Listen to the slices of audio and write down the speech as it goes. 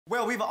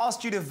Well, we've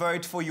asked you to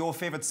vote for your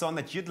favorite song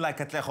that you'd like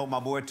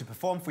Katlego to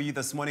perform for you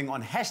this morning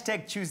on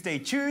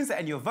 #TuesdayTunes,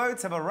 and your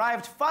votes have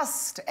arrived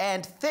fast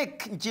and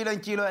thick.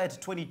 Nkilo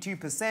at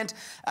 22%,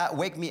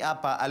 Wake Me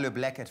Up, Aloe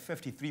Blacc at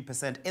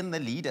 53% in the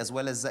lead, as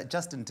well as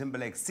Justin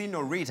Timberlake's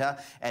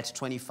Senorita at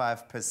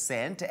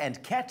 25%.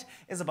 And Kat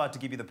is about to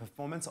give you the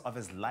performance of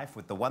his life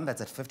with the one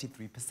that's at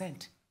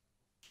 53%.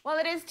 Well,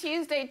 it is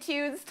Tuesday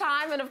Tunes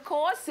time, and of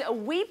course,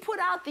 we put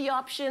out the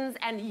options,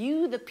 and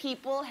you, the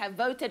people, have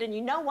voted. And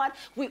you know what?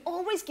 We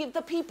always give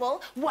the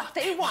people what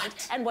they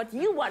want. And what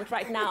you want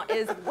right now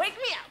is Wake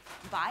Me Up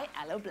by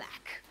Aloe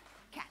Blacc.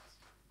 Kat.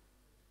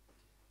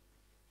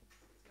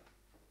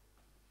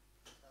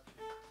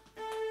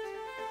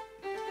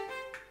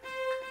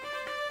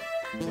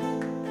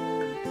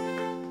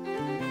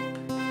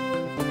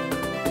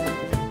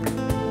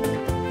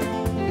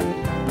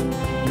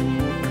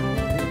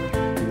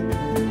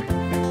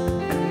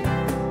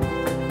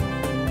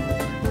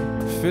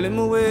 Feeling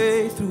my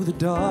way through the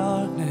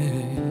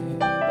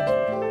darkness,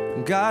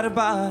 I'm guided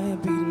by a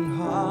beating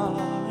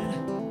heart.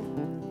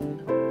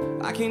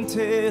 I can't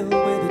tell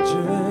where the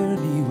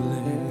journey will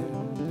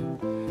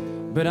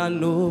end, but I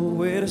know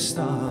where to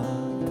start.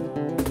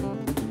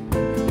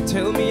 They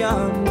tell me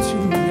I'm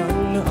too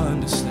young to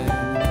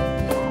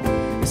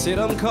understand. They said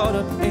I'm caught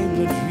up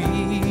in a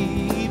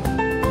dream.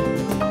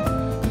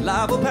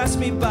 Life will pass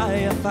me by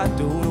if I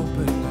don't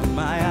open up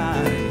my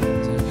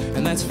eyes,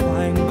 and that's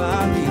fine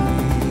by me.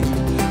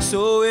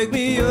 So wake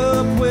me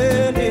up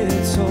when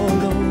it's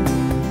all over,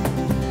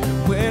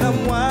 when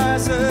I'm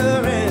wiser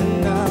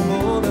and I'm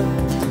older.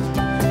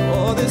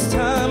 All this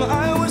time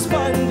I was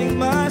finding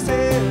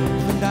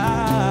myself, and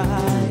I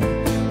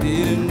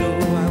didn't know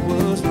I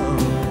was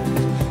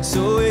wrong.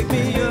 So wake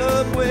me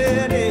up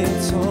when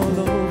it's all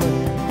over,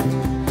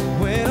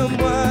 when I'm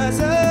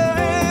wiser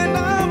and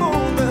I'm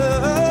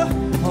older.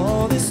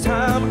 All this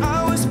time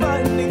I was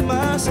finding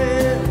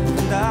myself,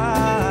 and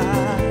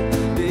I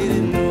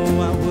didn't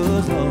know I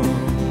was wrong.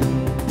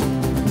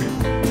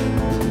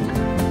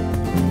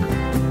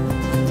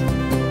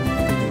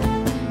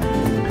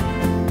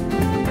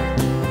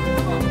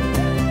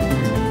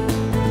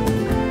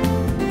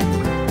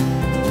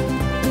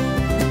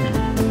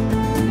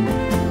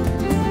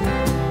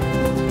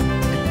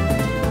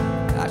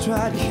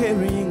 Tried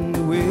carrying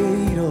the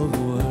weight of the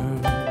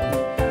world,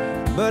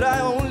 but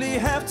I only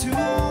have two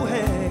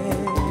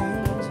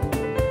hands.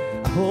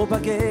 I hope I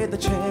get the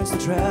chance to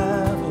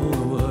travel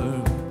the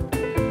world,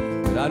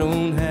 but I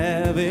don't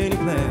have any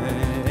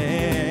plan.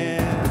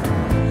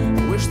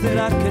 Wish that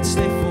I could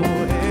stay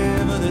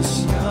forever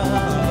this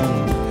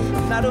young.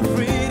 I'm not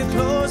afraid to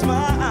close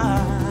my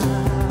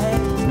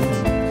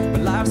eyes,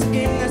 but life's a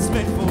game that's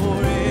meant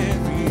for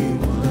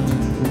everyone,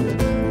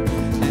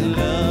 and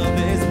love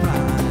is blind.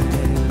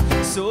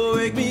 So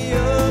wake me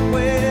up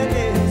when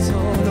it's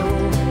all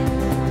over,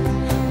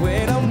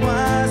 when I'm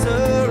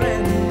wiser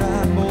and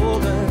I'm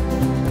older.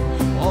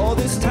 All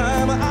this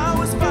time I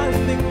was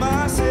finding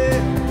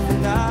myself,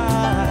 and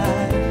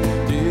I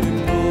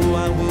didn't know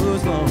I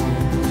was wrong.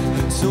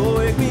 So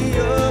wake me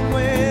up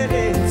when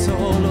it's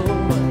all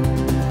over,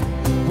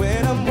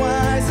 when I'm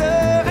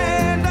wiser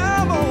and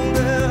I'm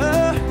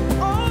older.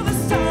 All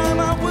this time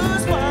I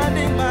was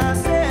finding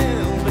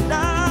myself, and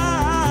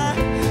I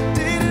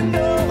didn't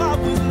know I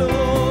was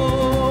lost.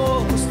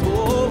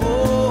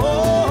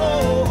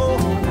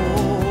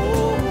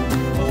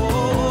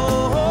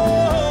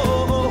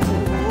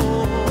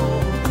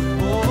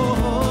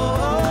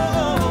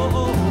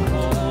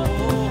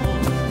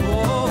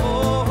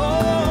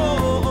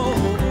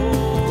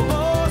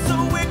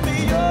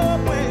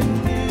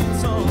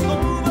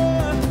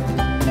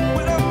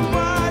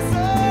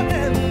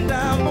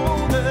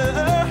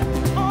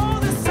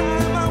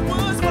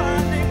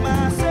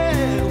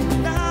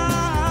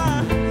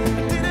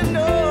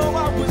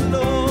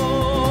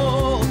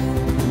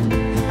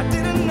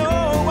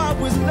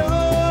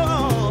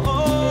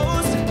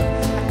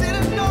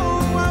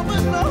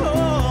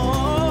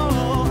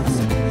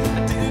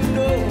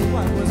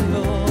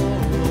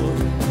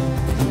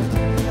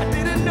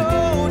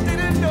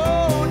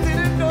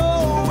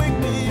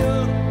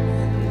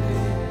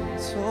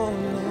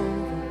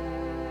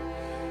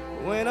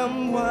 When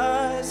I'm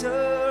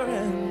wiser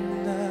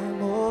and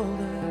I'm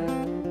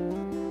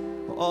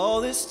older.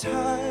 All this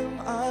time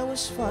I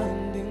was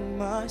finding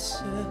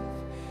myself,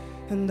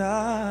 and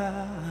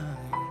I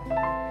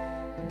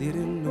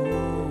didn't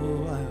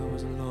know I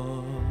was lost.